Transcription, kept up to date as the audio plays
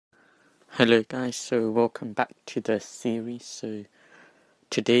Hello guys, so welcome back to the series. So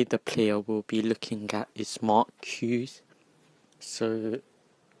today the player we'll be looking at is Mark Hughes. So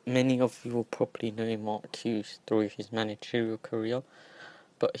many of you will probably know Mark Hughes through his managerial career,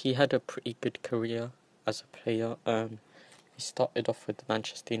 but he had a pretty good career as a player. He started off with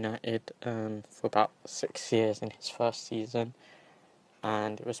Manchester United for about 6 years in his first season,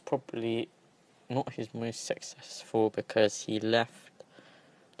 and it was probably not his most successful because he left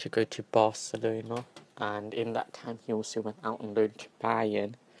to go to Barcelona, and in that time he also went out on loan to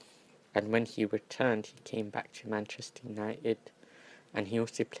Bayern, and when he returned he came back to Manchester United, and he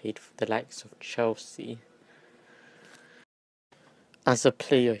also played for the likes of Chelsea. As a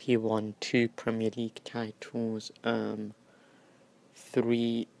player he won 2 Premier League titles,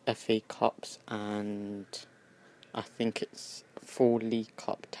 3 FA Cups, and I think it's 4 League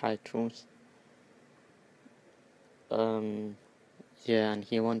Cup titles. Yeah, and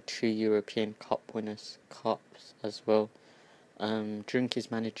he won 2 European Cup winners' cups as well. During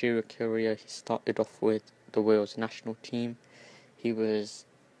his managerial career, he started off with the Wales national team. He was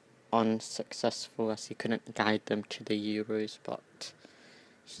unsuccessful as he couldn't guide them to the Euros, but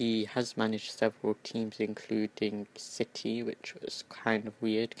he has managed several teams, including City, which was kind of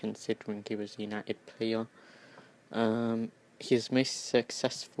weird considering he was a United player. His most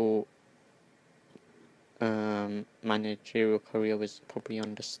successful managerial career was probably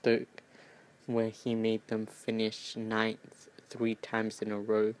under Stoke, where he made them finish 9th 3 times in a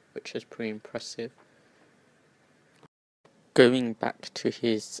row, which was pretty impressive. Going back to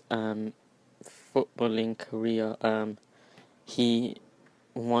his footballing career, he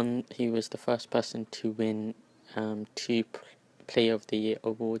was the first person to win 2 Player of the Year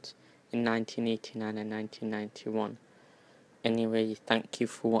awards in 1989 and 1991. Anyway, thank you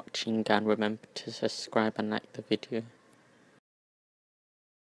for watching, and remember to subscribe and like the video.